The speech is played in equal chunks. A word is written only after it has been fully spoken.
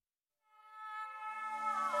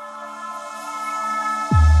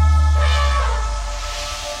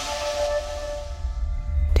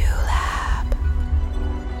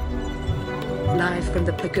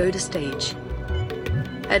the Pagoda stage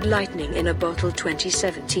at Lightning in a Bottle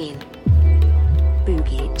 2017.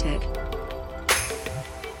 Boogietech.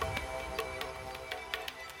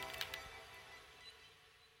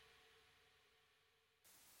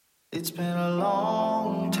 It's been a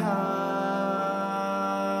long time,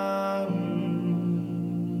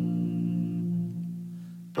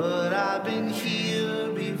 but I've been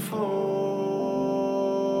here before.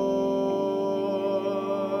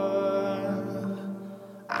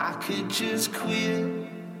 I could just quit,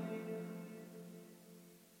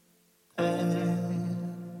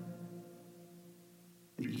 and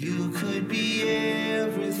you could be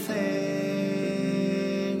everything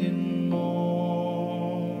and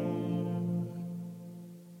more.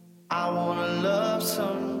 I wanna love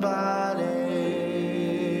somebody.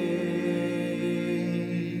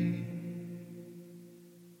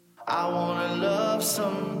 I wanna love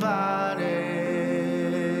somebody.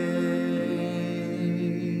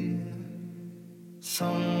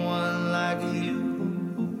 Someone like you.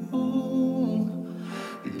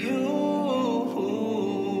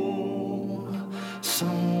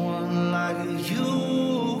 Someone like you.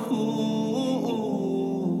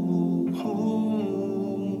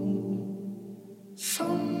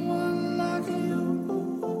 Someone like you.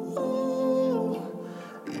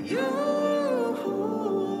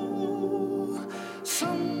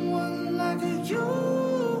 Someone like you.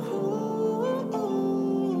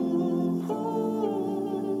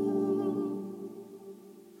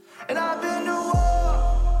 And I've been to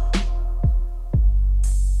war.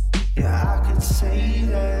 Yeah, I could say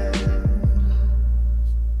that.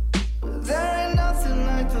 But there ain't nothing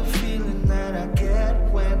like the feeling that I get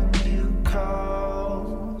when you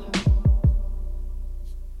call.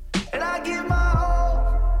 And I give my all.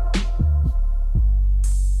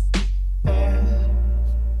 Yeah.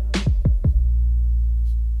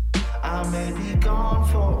 I may be gone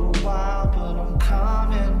for a while, but I'm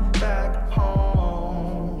coming back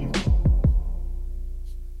home.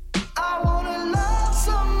 I wanna love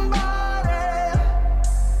somebody.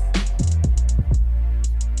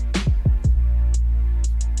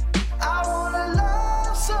 I wanna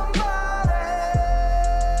love somebody.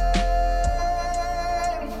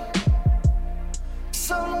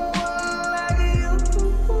 Someone like you.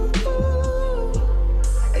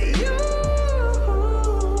 You.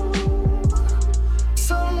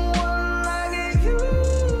 Someone like you.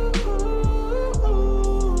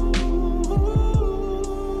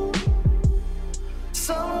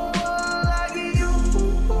 Someone like you.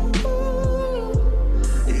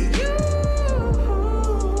 You.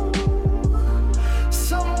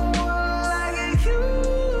 Someone like you.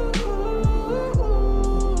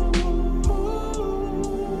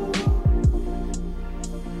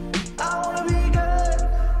 I wanna be good.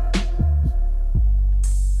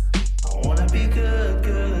 I wanna be good,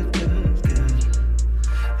 good, good, good.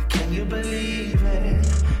 Can you believe it?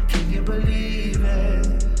 Can you believe it?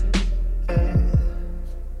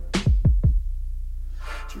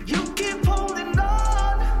 You keep holding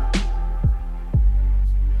on.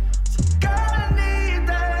 So girl, I need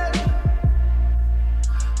that.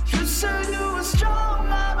 You said you were strong,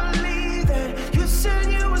 I believe it. You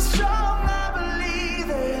said you were strong, I believe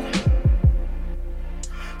it.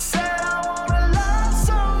 Said I wanna love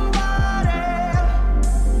somebody.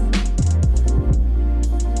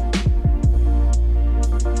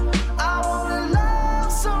 I wanna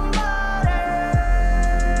love somebody.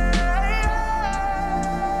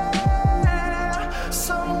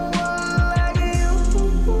 Someone like you.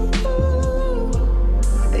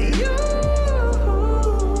 You.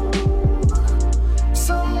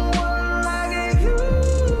 Someone like you.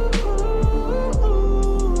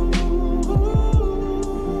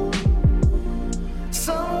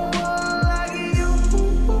 Someone like you.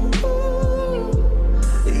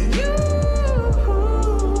 You.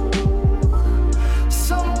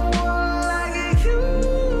 Someone like you.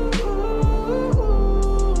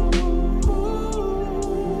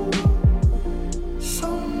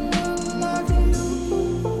 Someone like you.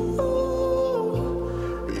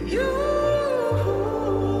 You.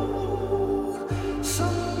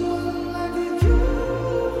 Someone like you.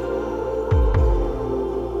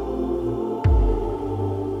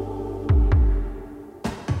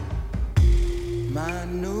 My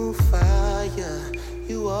new fire,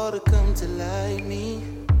 you ought to come to light me.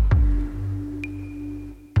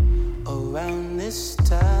 Around this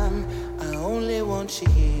time, I only want you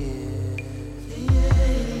here.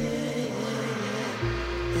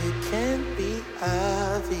 It can't be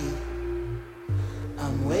Ivy.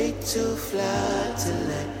 I'm way too fly to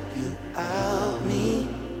let you out me.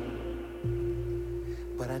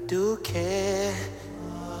 But I do care.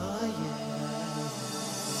 Oh yeah.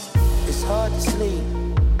 it's hard to sleep.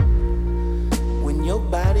 When your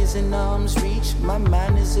body's in arm's reach, my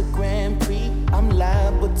mind is a Grand Prix. I'm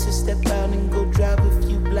liable to step out and go drive a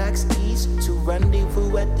few blocks east to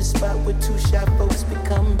rendezvous at the spot where two shy folks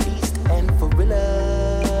become beasts. And for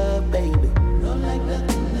real, baby, no like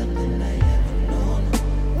nothing I ever known.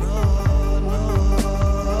 No,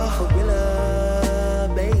 for real,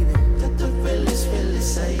 baby, that the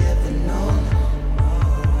realest I ever known.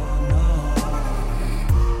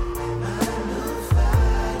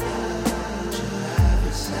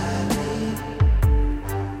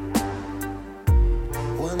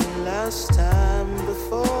 Last time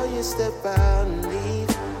before you step out and leave.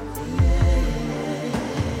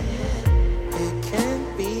 It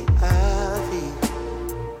can't be obvious.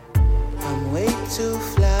 I'm way too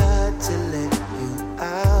fly to let you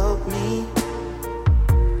out me,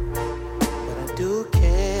 but I do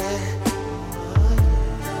care.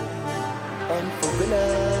 And for real,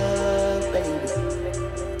 baby,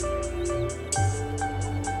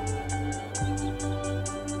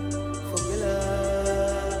 for real.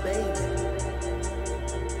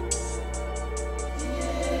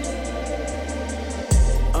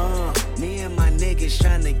 Niggas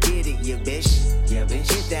tryna get it, yeah bitch. Yeah bitch.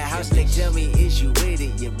 Hit that house, they tell me is you with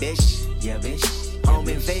it, yeah bitch. Yeah bitch. Home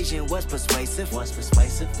invasion was persuasive. Was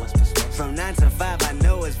persuasive. From 9 to 5, I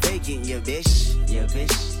know it's vacant, yeah bitch. Yeah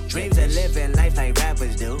bitch. Dreams of living life like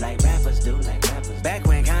rappers do. Like rappers do. Back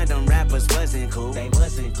when condom rappers wasn't cool. They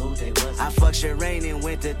wasn't cool. I fucked Shireen and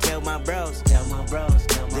went to tell my bros.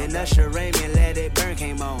 Then Usher Raymond Let It Burn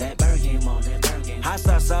came on. That burn came on. Hot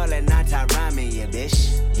sauce all at night, I rhyming, yeah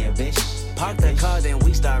bitch. Yeah bitch. Park the car, then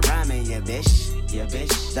we start rhyming, yeah bitch. Yeah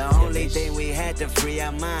bitch. The only thing we had to free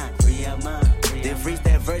our mind. Then freeze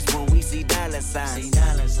that verse when we see dollar signs.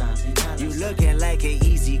 You looking like an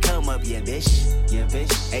easy come up, yeah bitch. Yeah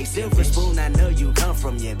bitch. A silver spoon, I know you come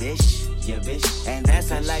from, yeah bitch. Yeah bitch. And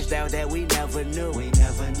that's a lifestyle that we never knew.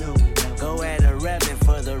 Go at a revenue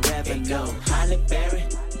for the revenue. Go Halle Berry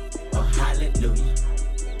or Hallelujah.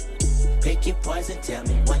 Pick your poison, tell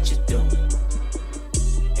me what you doing.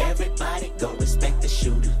 Everybody go respect the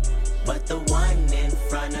shooter, but the one in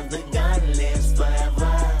front of the gun lives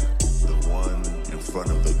forever. The one in front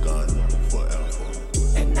of the gun forever.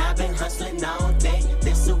 And I've been hustling all day,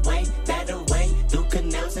 this away, that away, through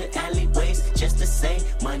canals and alleyways, just to say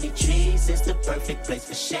money trees is the perfect place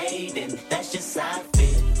for shade, and that's just how I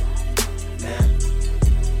feel. Nah.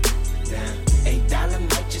 $8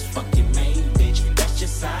 might just fuck your main bitch, that's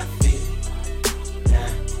just how I feel.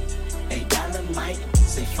 $8 might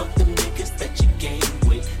say fuck them niggas that you game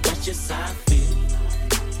with. That's just how I feel.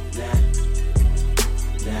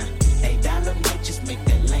 Nah. $8 might just make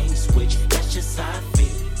that lane switch. That's just how I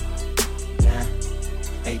feel. Nah.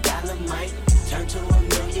 $8 might turn to $1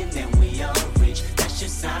 million and we all rich. That's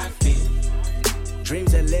just how I feel.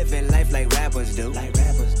 Dreams of living life like rappers do.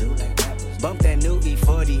 Bump that new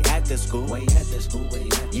E40 at the school.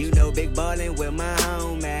 You know big ballin' with my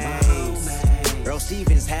homies. Bro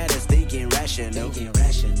Stevens had us thinking rational.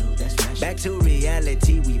 Back to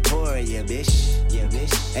reality, we pour, yeah bitch.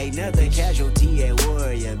 Another casualty at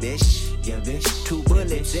war, yeah bitch. 2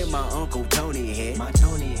 bullets in my Uncle Tony head.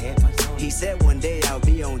 He said one day I'll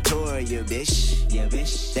be on tour, yeah bitch.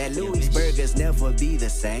 That Louis burgers never be the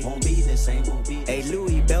same. A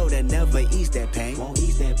Louis Belter never ease that pain.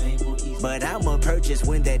 But I'ma purchase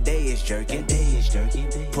when that day is jerking.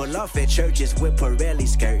 Pull off at churches with Pirelli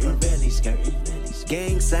skirting.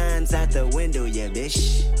 Gang signs out the window, yeah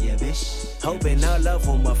bitch. Hoping all of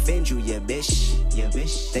them offend you, yeah bitch.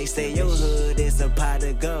 They say your hood is a pot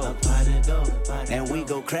of gold. And we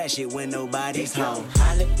go crash it when nobody's home.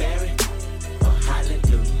 Halle Berry or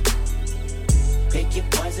Hallelujah. Pick your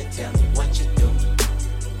poison, tell me what you doing.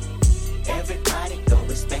 Everybody go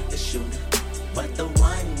respect the shooter, but the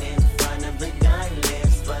one in front of the gun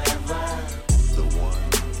lives forever. The one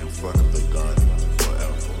in front of the gun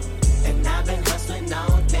forever. And I've been hustling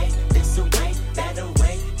all day, this away, that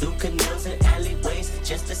away, through canals and alleyways,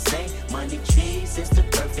 just to say money trees is the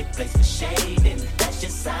perfect place for shade, and that's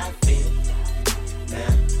just how I feel.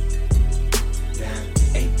 Nah.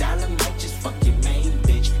 $8 might just fuck your main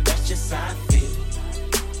bitch, that's just how I feel.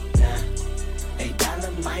 Nah.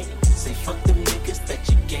 $8 might say fuck them niggas that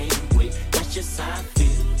you game with, that's just how I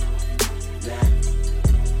feel. Nah.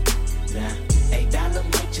 $8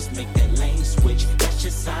 might just make that lane switch, that's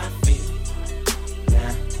just how I feel.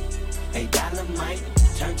 Nah. $8 might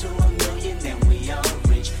turn to $1 million and we all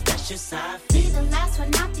rich, that's just how I feel. Be the last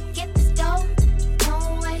one out to get this dough.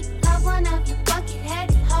 No way, love one of your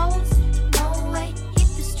bucket-headed hoes. No way, hit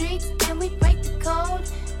the streets and we break the code.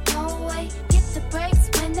 No way, get the brakes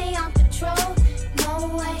when they on patrol.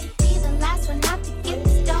 No way, be the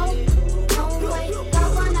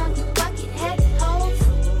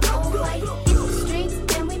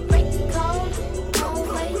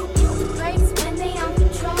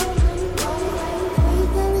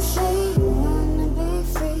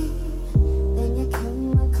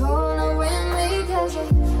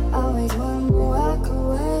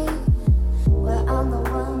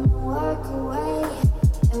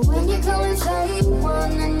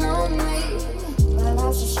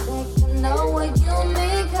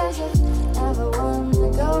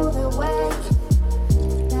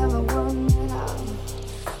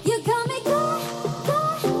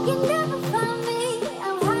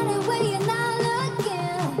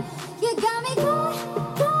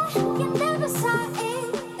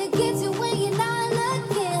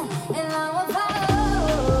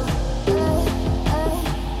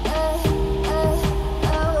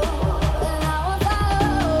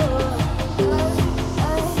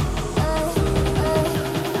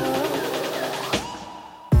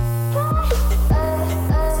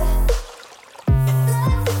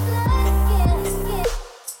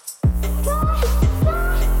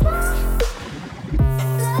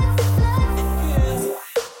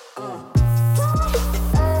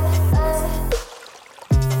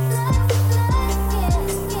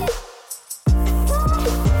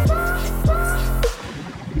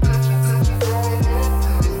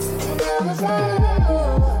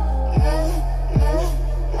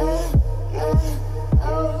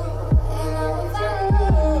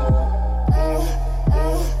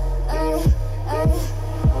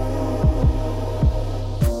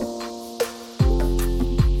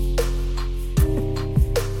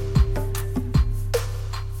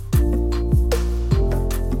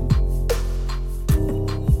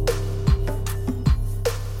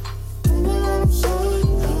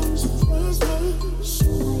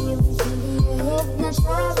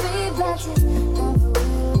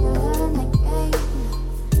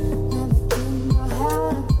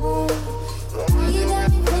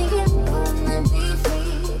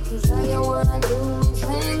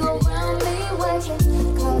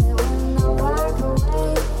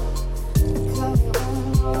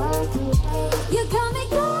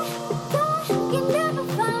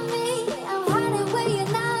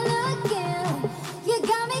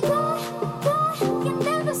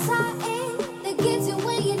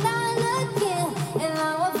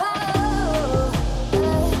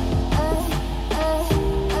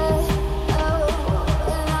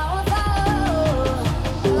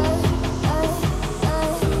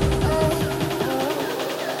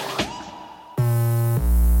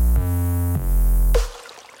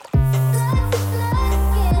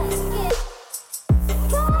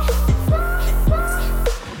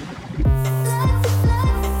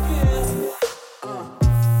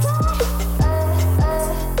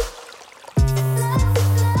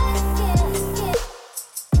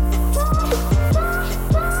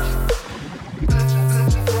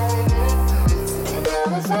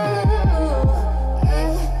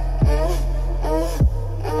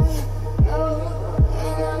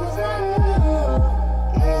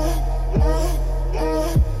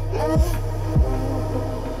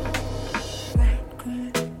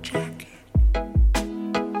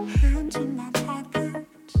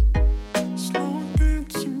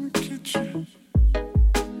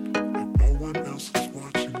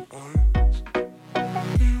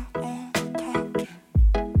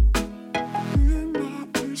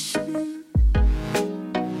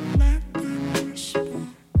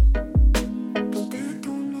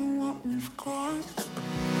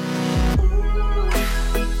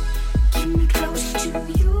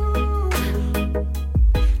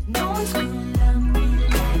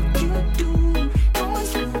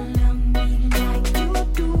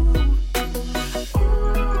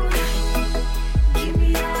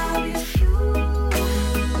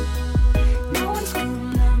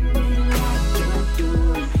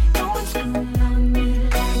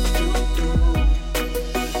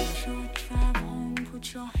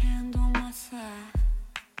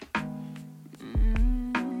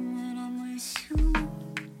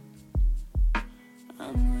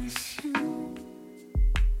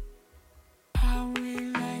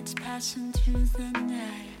Dancing through the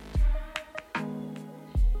night,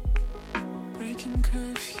 breaking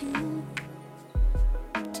curfew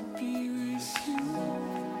to be with you.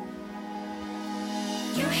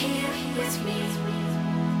 You're here with me,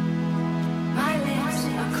 my lips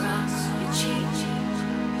across your cheek,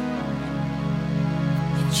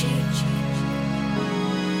 your cheek.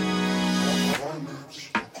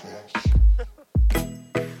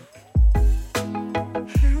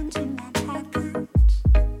 Hands in my pockets,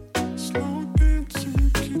 slow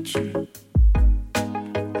dancing kitchen.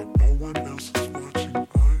 No one else is watching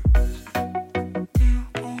us. They're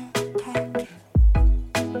all talking.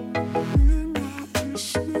 We're not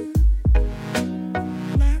listening.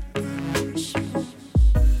 Let them listen.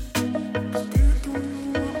 'Cause they don't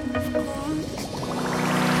know what we've got.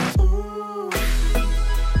 Ooh,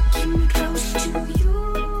 keep me close to you.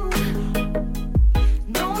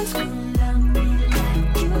 No one's gonna love me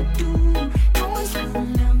like you do. No one's gonna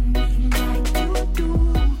love me like you do.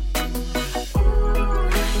 Ooh,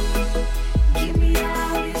 give me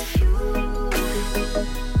all with you.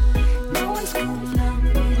 No one's gonna love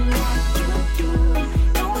me like you do.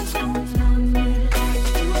 No one's gonna love me like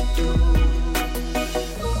you do.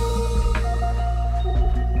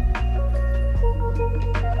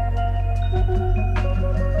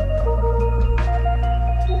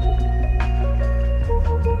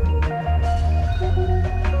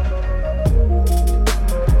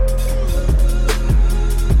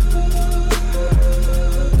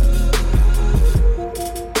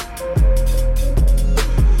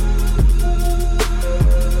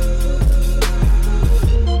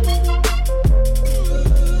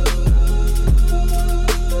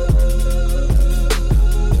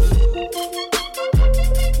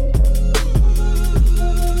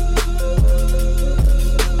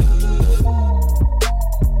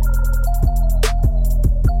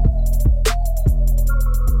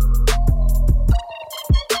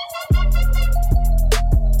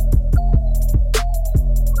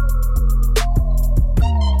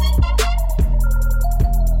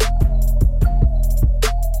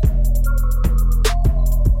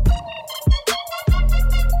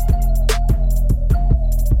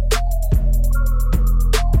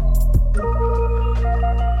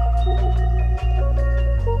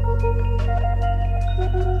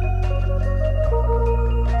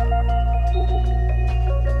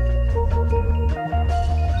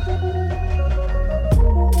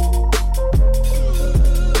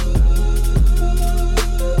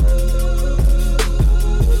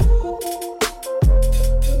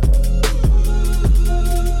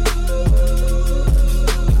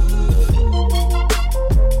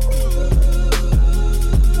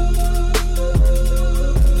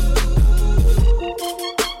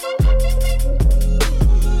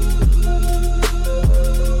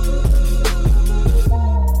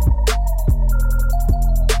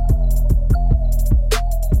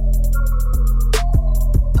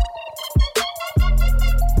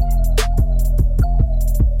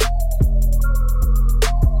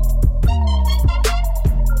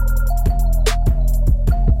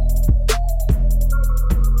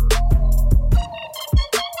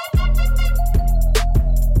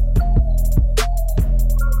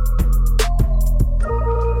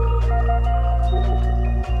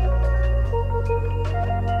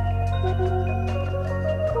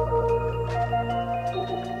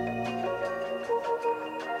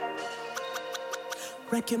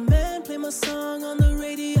 Recommend play my song on the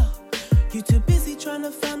radio. You too busy trying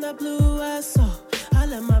to find that blue I saw. I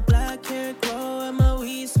let my black hair grow and my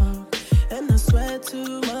weed smoke, and I sweat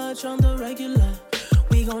too much on the regular.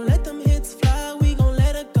 We gon' let them hits fly, we gon'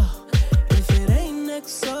 let it go. If it ain't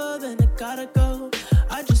next, so then it gotta go.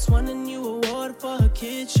 I just won a new award for a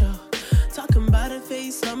kid show. Talking about a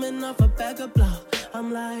face, coming off a bag of blow.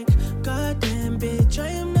 I'm like, goddamn bitch, I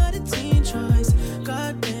am not a teen choice.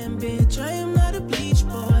 Goddamn bitch, I am not a bleach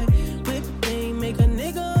boy. Whip thing, make a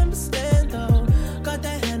nigga understand though. Got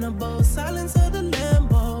that Hannibal, silence of the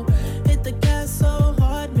Lambo. Hit the gas so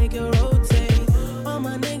hard, make it rotate. All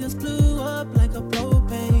my niggas blew up like a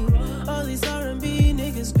propane. All these R&B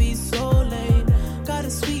niggas be so lame. Got a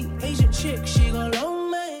sweet Asian chick, she gon'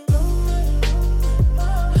 loan me.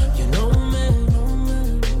 You know me,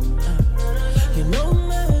 you know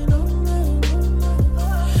me,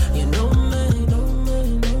 you know me.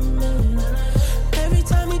 Every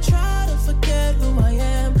time you try to forget who I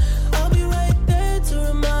am, I'll be right there to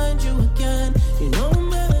remind you again. You know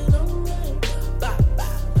me,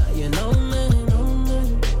 you know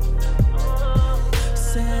me.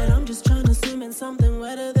 Said I'm just trying to swim in something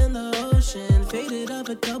wetter than the ocean. Faded up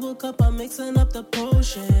a double cup, I'm mixing up the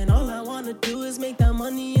potion. All I wanna do is make that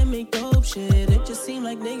money and make dope shit. It just seem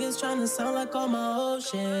like niggas tryna sound like all my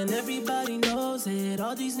ocean. Everybody knows it,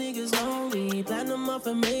 all these niggas lonely. Platinum off a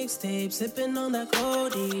mixtape, sipping on that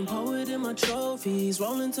codeine. Pour it in my trophies,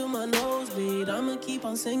 rolling to my nosebleed. I'ma keep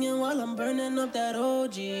on singing while I'm burning up that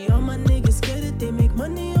OG. All my niggas get it, they make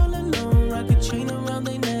money all alone. Rock a chain around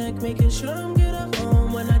their neck, making sure I'm good at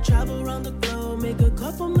home. When I travel around the globe, make a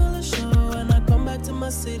couple mil a show. And I come back to my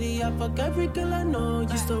city, I fuck every girl I know.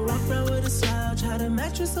 Used to walk around with a slouch, had a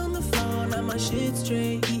mattress on the floor. Now my shit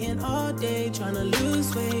straight, eating all day, tryna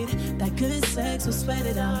lose weight. That good sex will sweat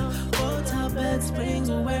it out. Hotel bed springs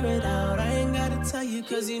will wear it out. I ain't gotta tell you,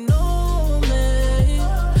 cause you know me.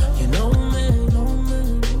 You know me, know me.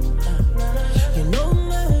 You know me.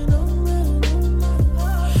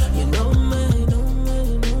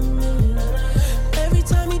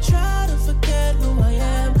 Try to forget who I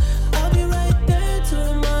am. I'll be right there to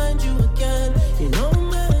remind you again. You know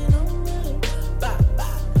me,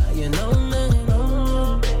 you know me.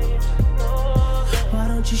 Why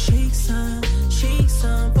don't you shake some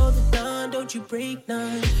for the dawn? Don't you break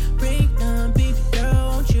none, baby girl.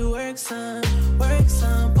 Won't you work some for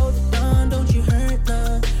the dawn? Don't you hurt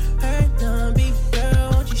none, baby girl.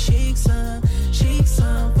 Won't you shake some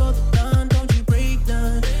for the dawn? Don't you break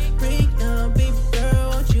none, baby girl.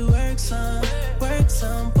 Won't you work some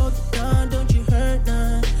for the dawn? Don't you hurt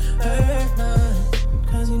none,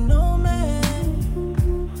 cause you know me,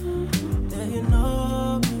 yeah, you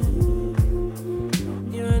know me,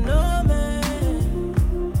 you know me,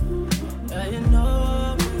 yeah, you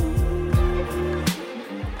know me.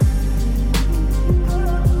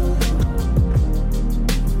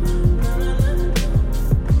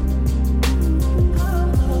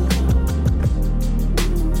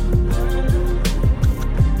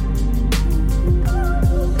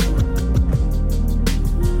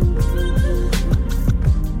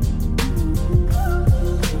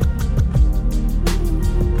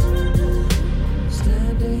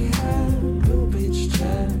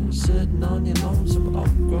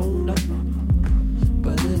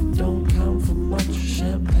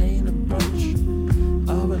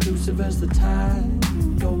 As the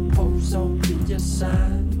tide, go pose over your side.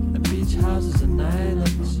 And beach houses and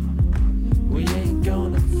islands, we ain't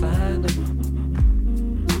gonna find them.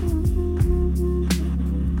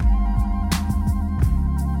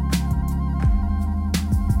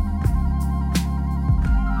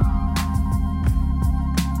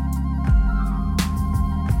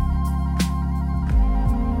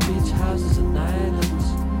 Beach houses and islands,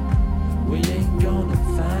 we ain't gonna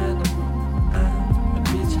find them.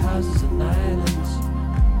 Beach houses and islands,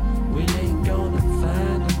 we ain't gonna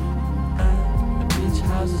find them. Beach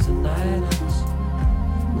houses and islands,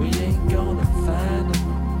 we ain't gonna find them.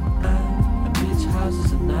 Beach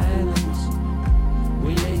houses and islands,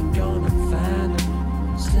 we ain't gonna find them.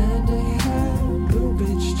 Standing high, blue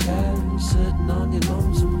beach chair, sitting on your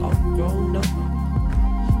lonesome, all grown up.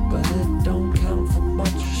 But it don't count for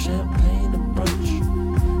much. Champagne and brunch,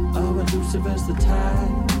 all elusive as the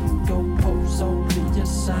tide. Go pose over your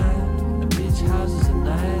side. And beach houses and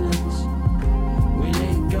islands, we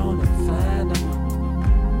ain't gonna find them.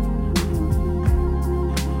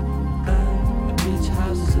 And beach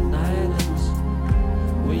houses and islands,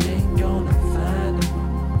 we ain't gonna find them.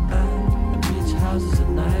 And beach houses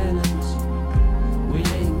and islands, we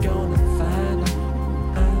ain't gonna find them.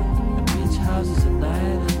 And beach houses and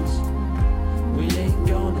islands, we ain't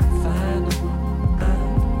gonna find them.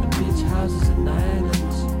 And beach houses and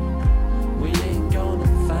islands, we ain't gonna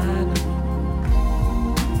find them.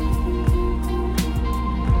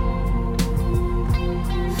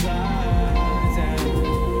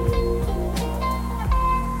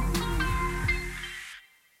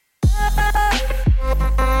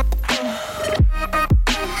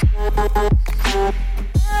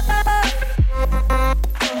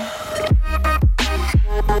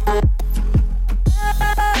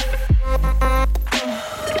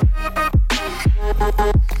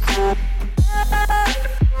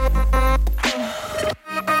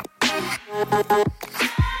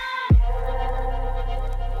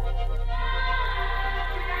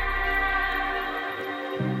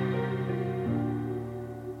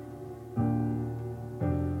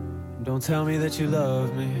 Don't tell me that you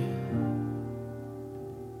love me.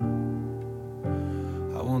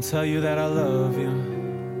 I won't tell you that I love you.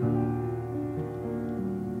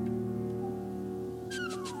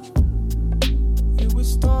 It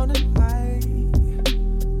was starting light,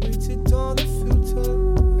 waited on the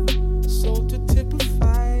filter, sold to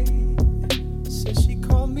typify. Said she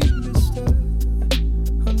called me Mister,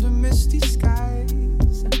 under misty skies.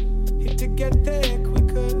 Hate to get there quick.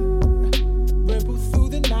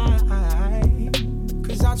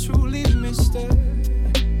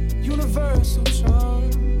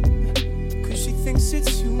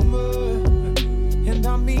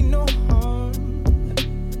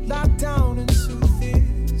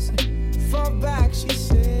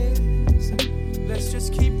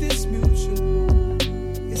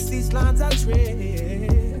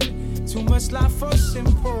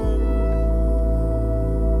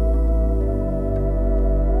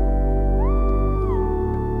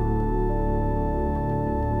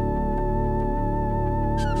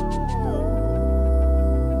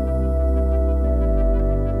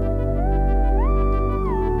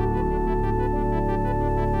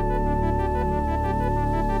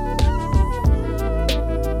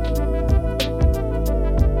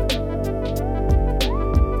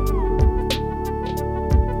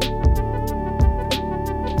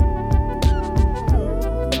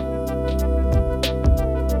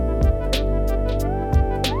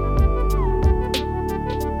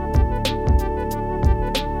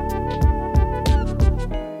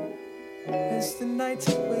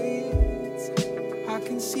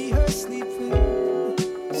 see her sleeping.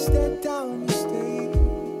 Stare down mistake.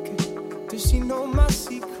 Does she know my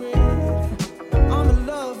secret? I'm in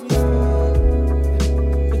love with her.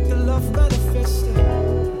 Let the love manifest.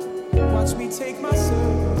 Watch me take my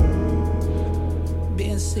serve.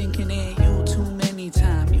 Been sinking in you too many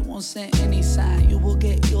times. You won't send any sign. You will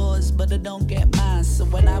get yours, but it don't get mine. So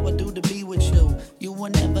what I would do to be with you, you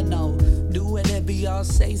will never know. Do whatever y'all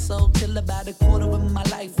say so till about a quarter of my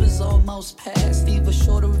life is almost past. Even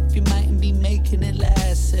shorter if you mightn't be making it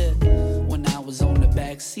last. When I was on the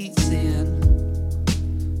back seat saying,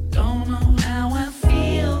 don't know how I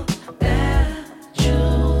feel that you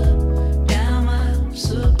got my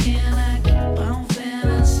so can I keep on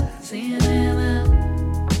fantasizing and I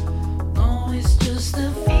know it's just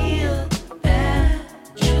a feel that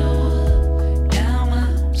you got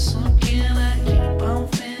my so can I keep on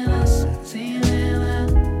fantasizing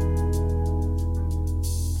and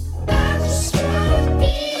I just wanna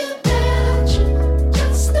be about you,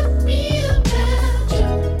 just to be about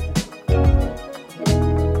you.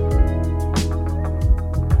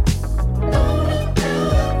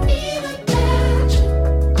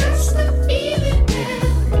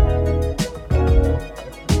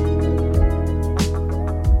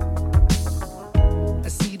 I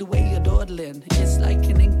see the way you're dawdling. It's like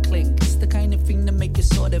an inkling. It's the kind of thing that make you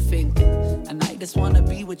sort of think. And I just wanna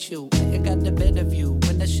be with you. I got the better view.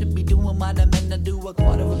 When I should be doing what I'm meant to do. A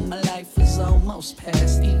quarter of my life is almost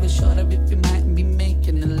past. Even shorter if you mightn't be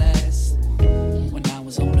making it last. When I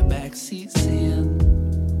was on the back seat saying,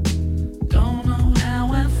 don't know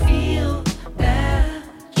how I feel that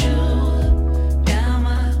you got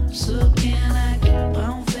my so can I keep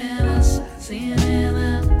on fantasizing and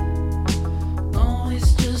I know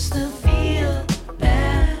it's just a feel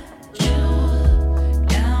that you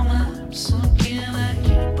got my so can I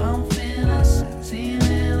keep on fantasizing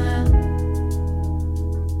and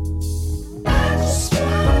I just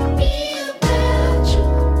wanna be about you,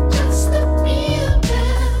 just to be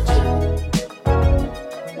about you.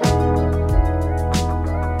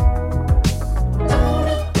 Don't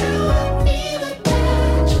know how I feel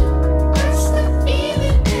about you, just to feel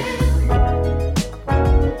it now.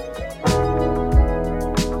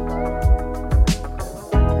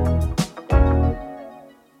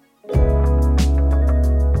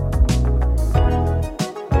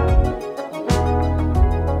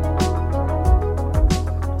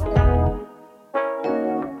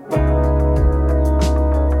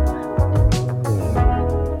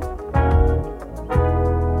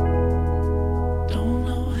 Don't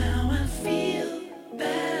know how I feel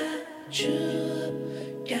about you.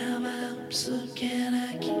 Got my so can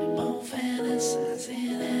I keep on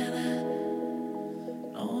fantasizing and I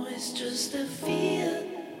know it's just a feel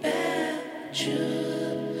about you.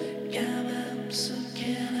 Got my so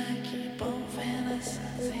can I keep on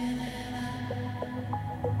fantasizing and I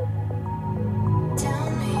tell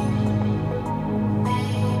me,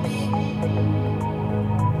 baby,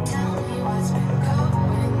 tell me what's been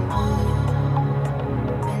going on.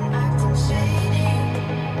 Been acting shady,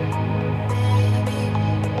 baby.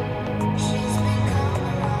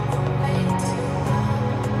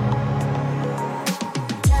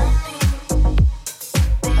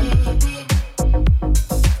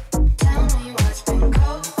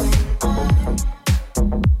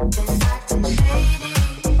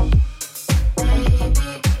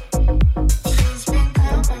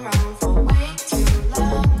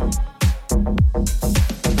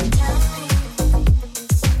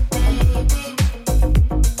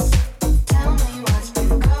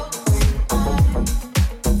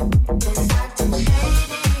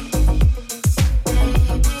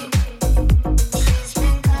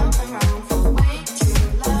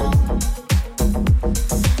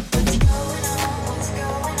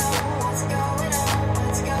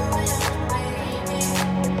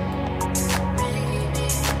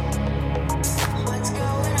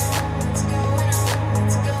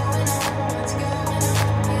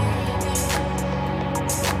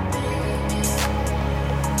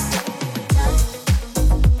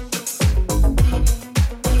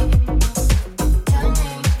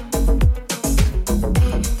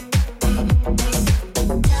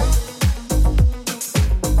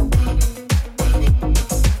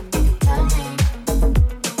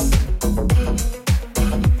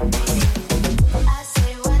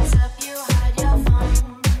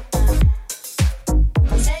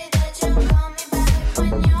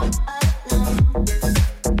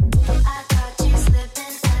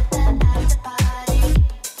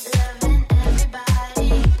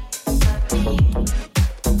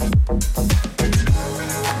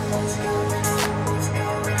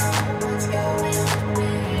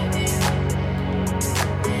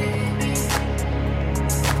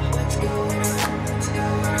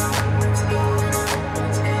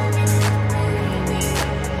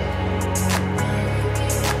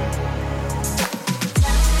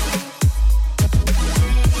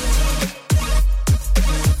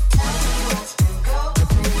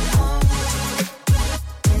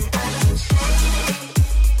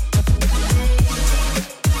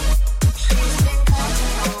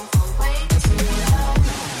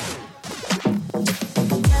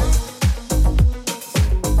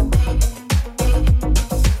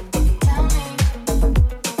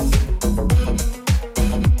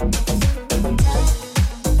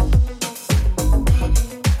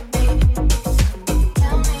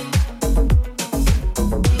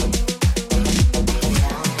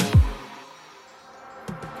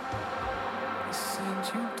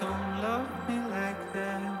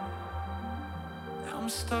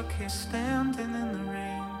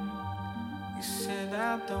 You said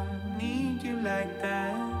I don't need you like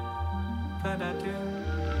that, but I do,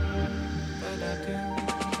 but I do.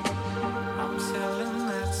 I'm telling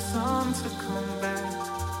that sun to come back.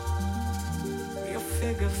 Your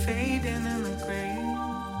figure fading in the gray.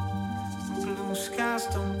 Blue skies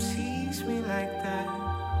don't tease me like that,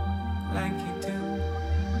 like you do,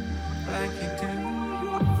 like you do.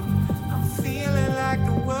 I'm feeling like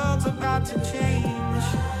the world's about to change,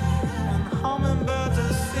 and hummingbirds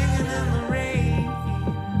are singing in the rain,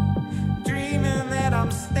 dreaming that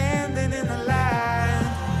I'm standing in the light.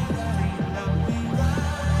 Do you love me?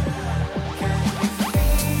 Can you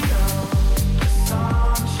feel the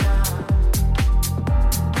sunshine?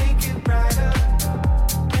 Make it brighter.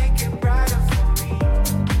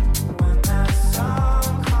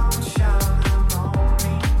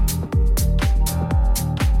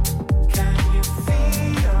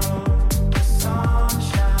 Sun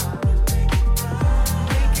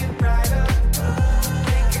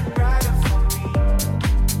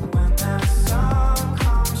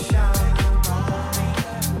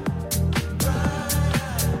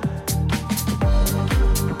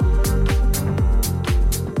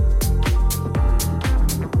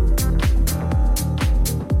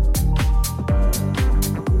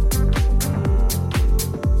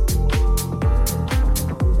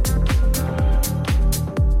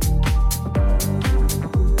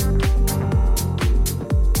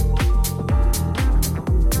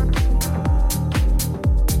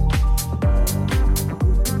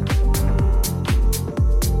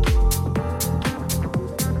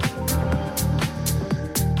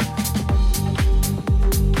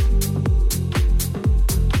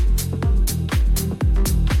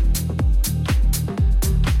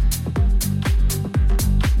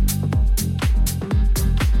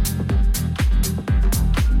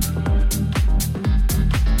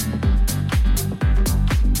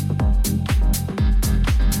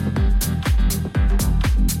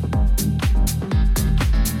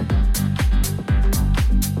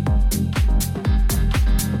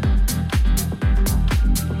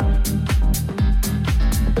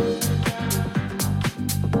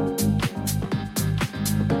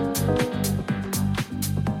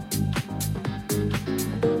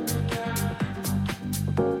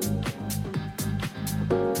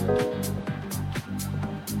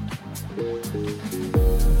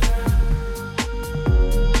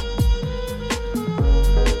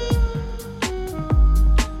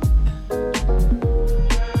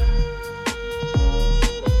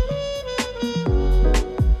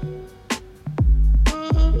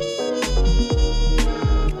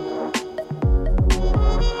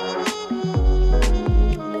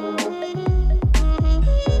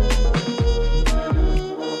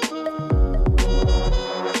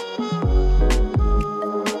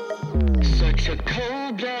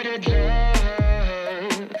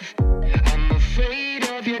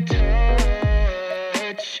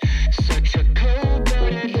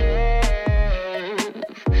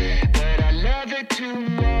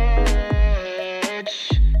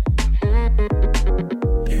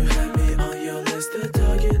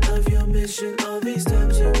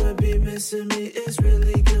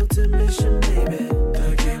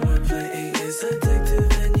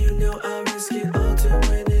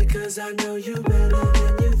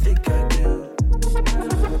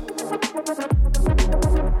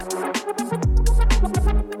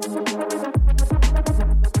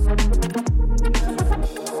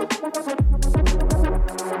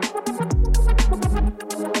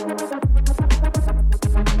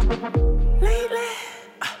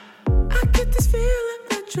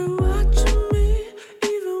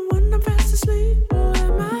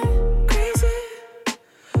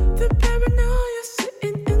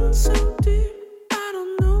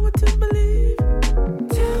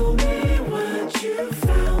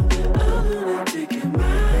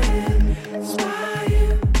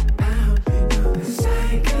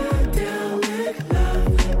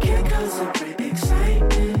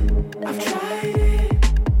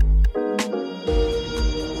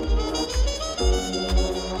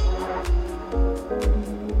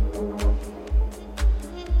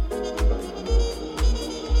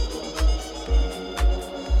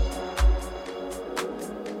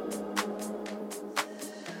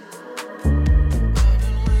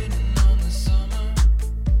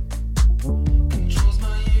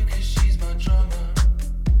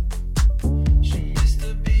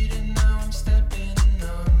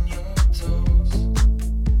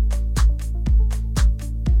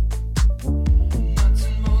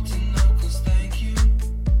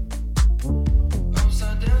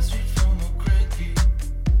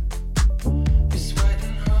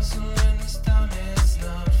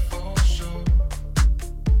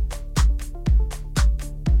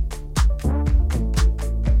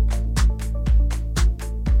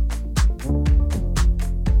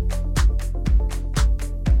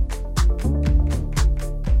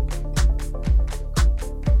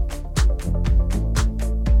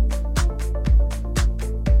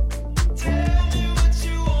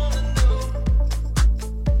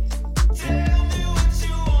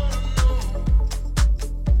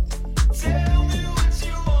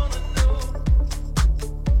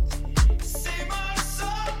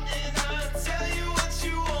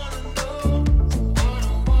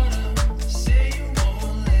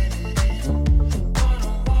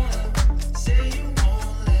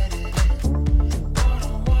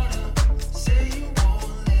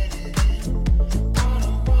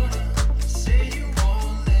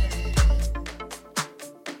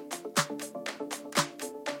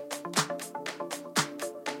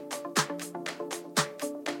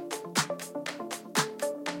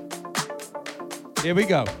Here we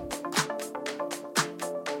go.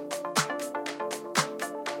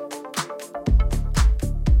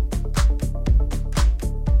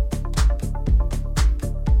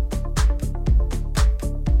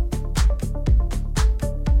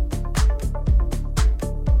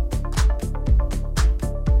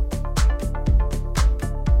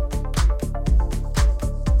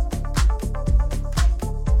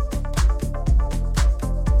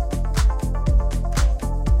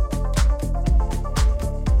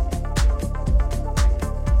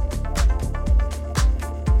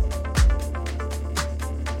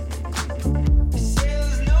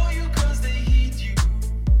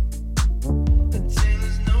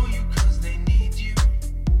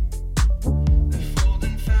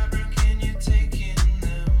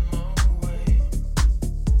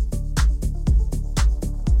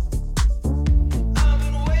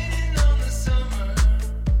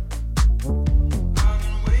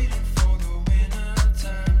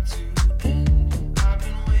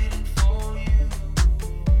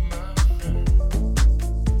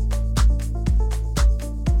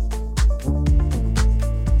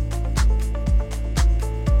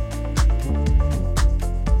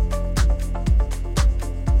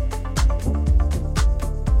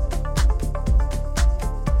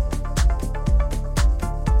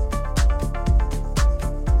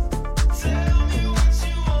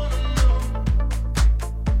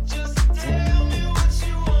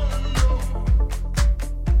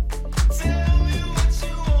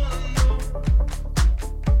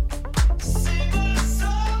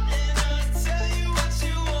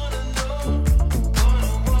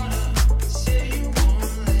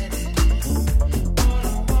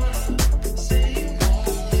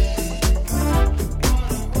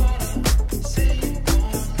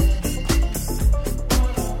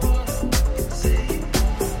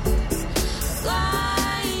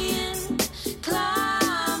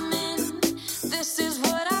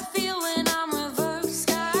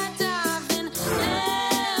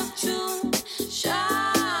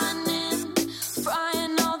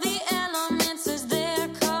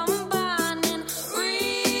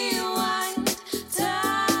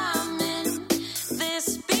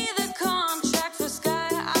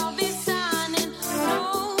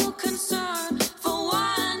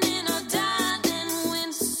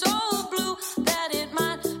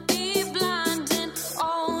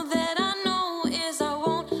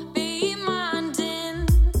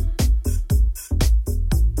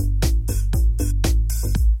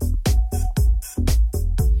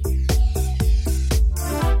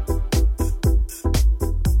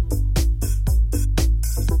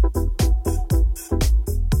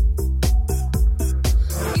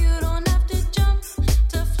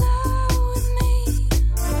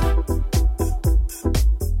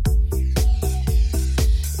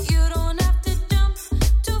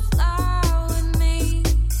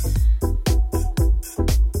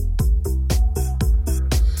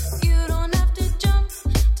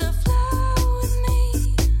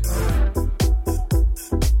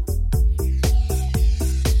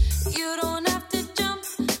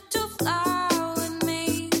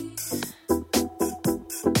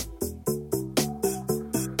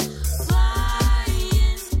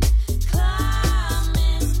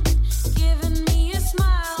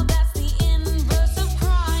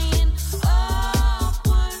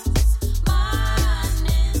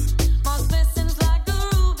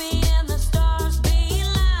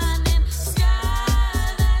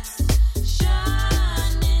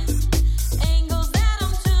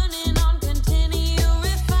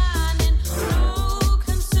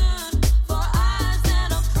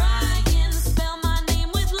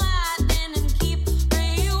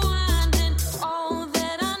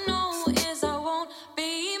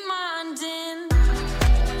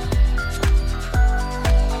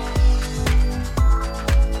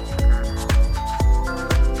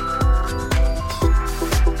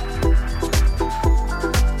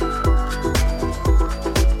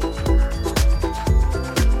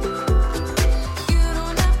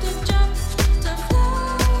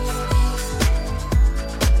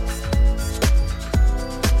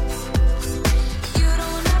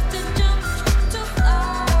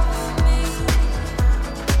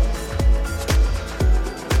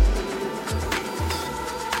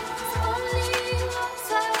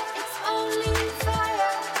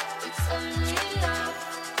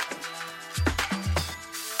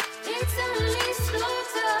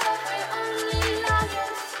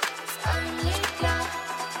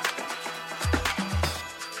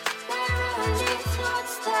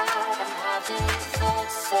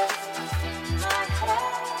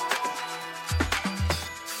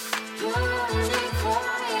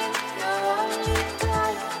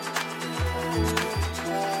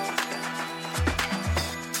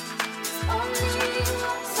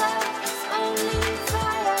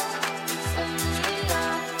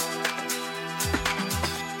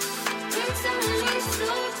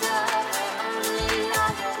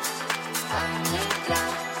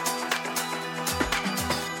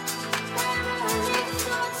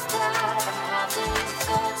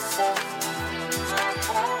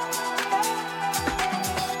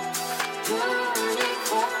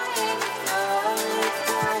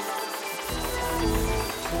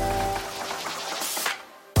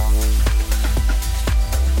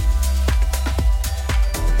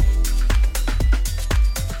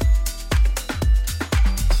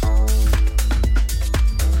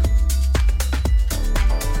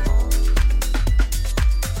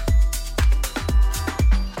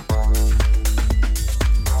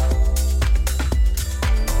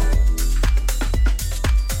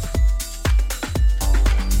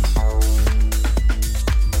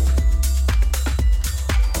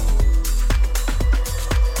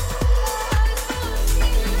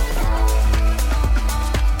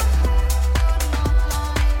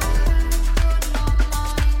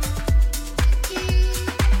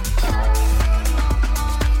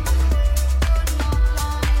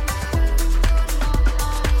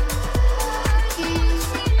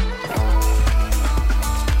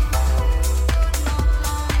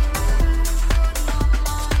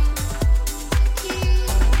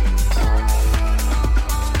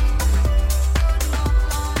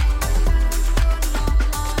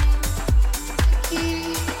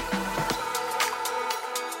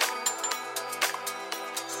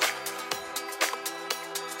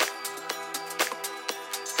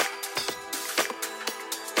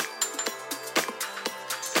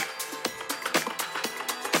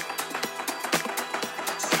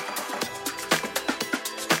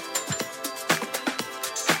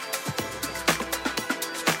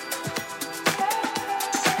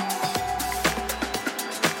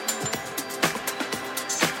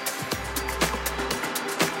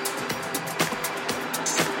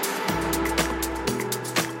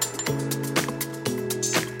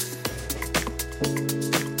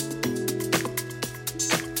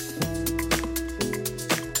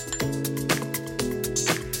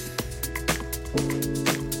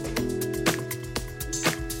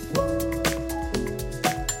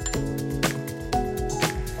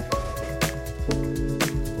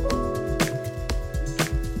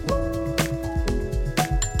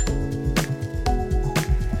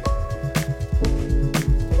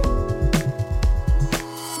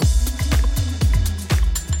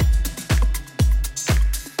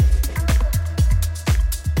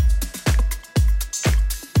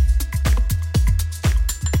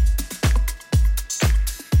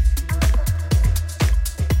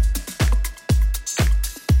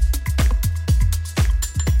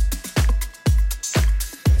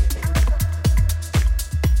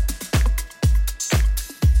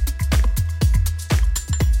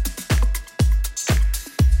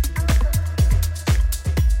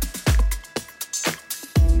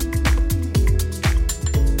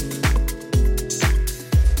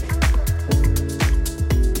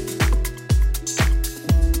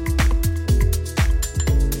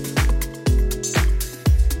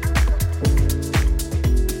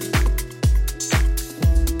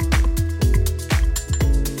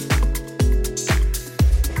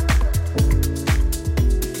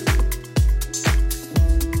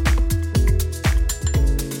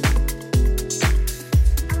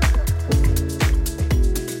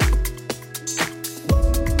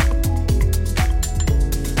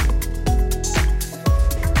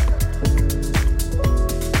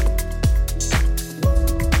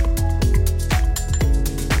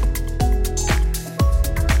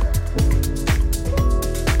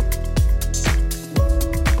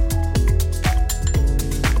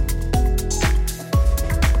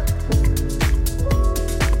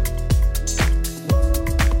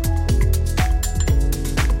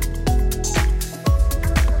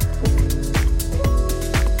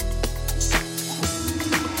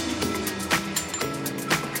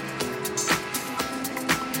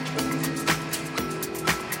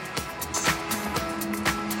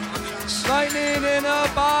 much. Lightning in a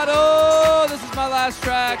bottle. This is my last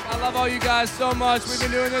track. I love all you guys so much. We've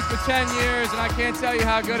been doing this for 10 years, and I can't tell you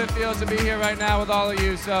how good it feels to be here right now with all of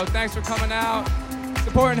you. So thanks for coming out,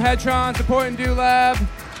 supporting Headtron, supporting LIB,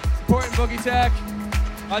 supporting Boogietech.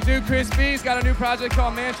 My dude Chris B's got a new project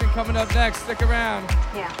called Mansion coming up next. Stick around.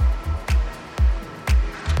 Yeah.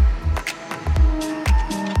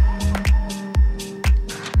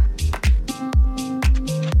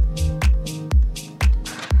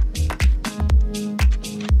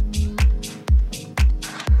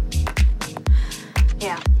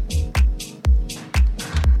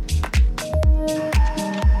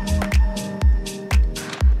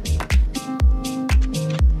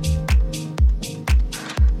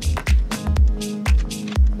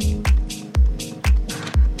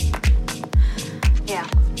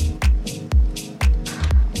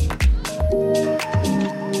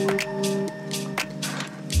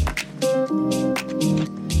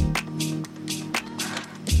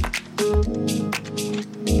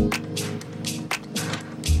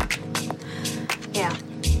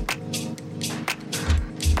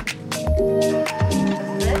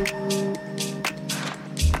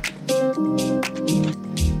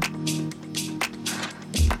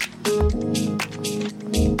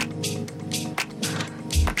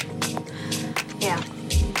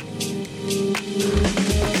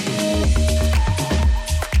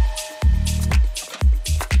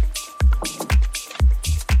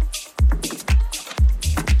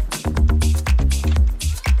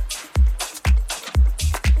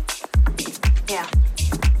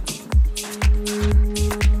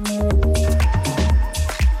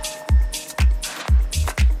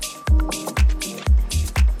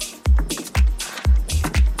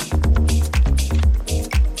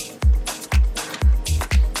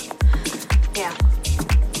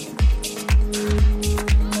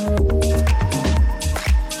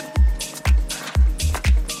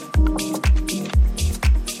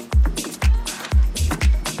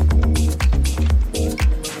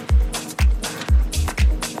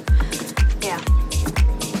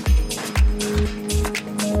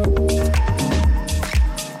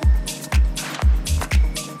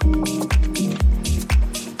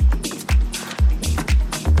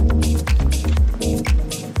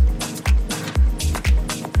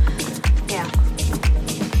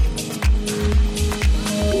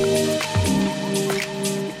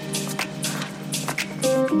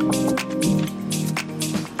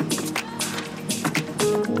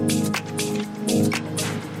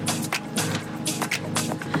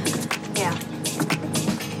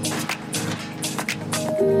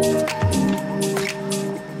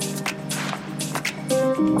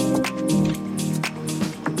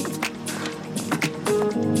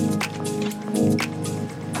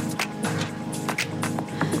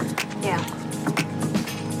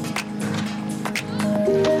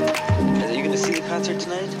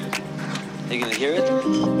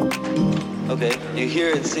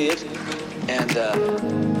 See it, and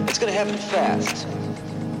it's going to happen fast,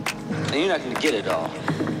 and you're not going to get it all,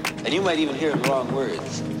 and you might even hear the wrong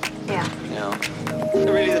words. Yeah. You know,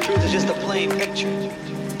 really the truth is just a plain picture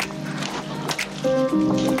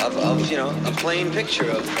of you know, a plain picture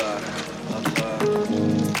of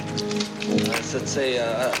let's say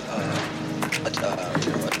a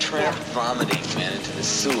tramp vomiting, man, into the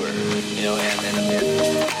sewer, you know, and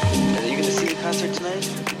are you going to see the concert tonight?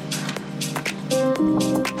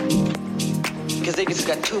 Because they just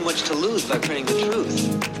got too much to lose by printing the truth.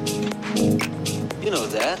 You know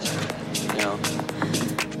that, you know.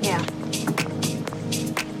 Yeah.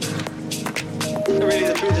 Really,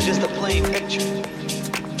 the truth is just a plain picture.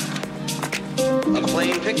 A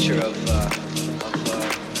plain picture of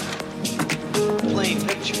plain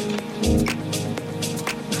picture.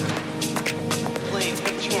 Plain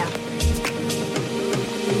picture. Yeah.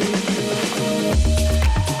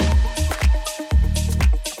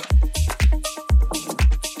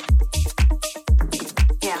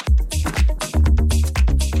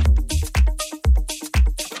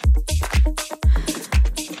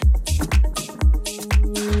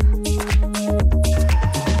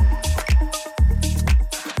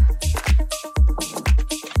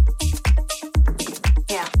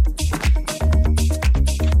 Yeah.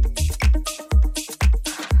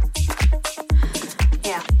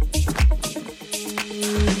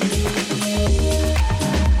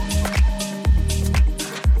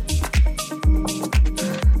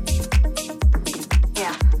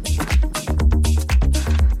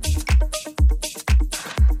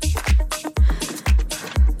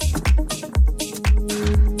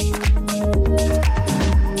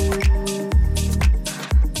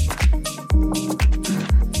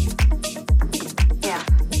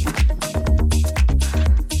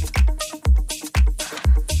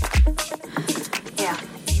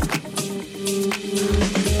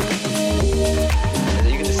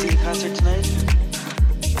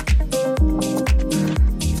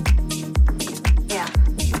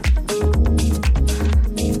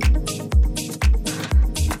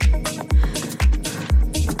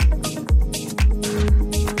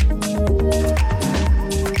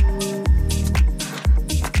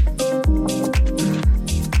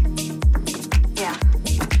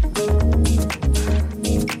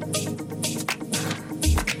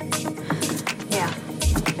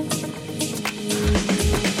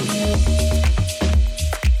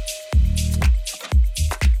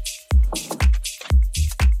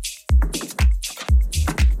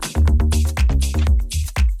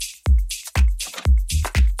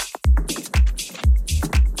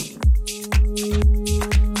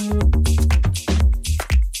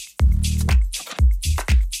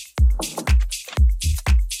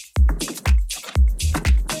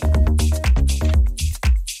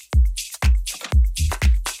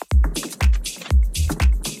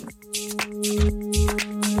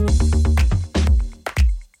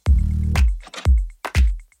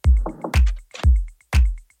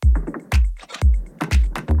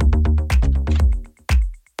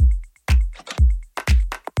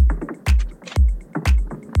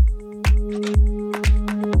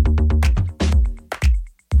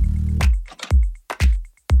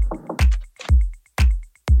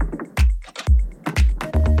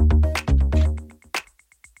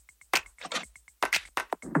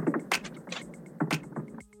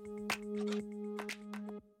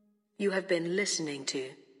 You have been listening to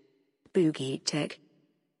Boogietech.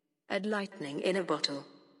 At Lightning in a Bottle.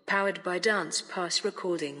 Powered by Dance Pass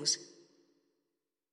Recordings.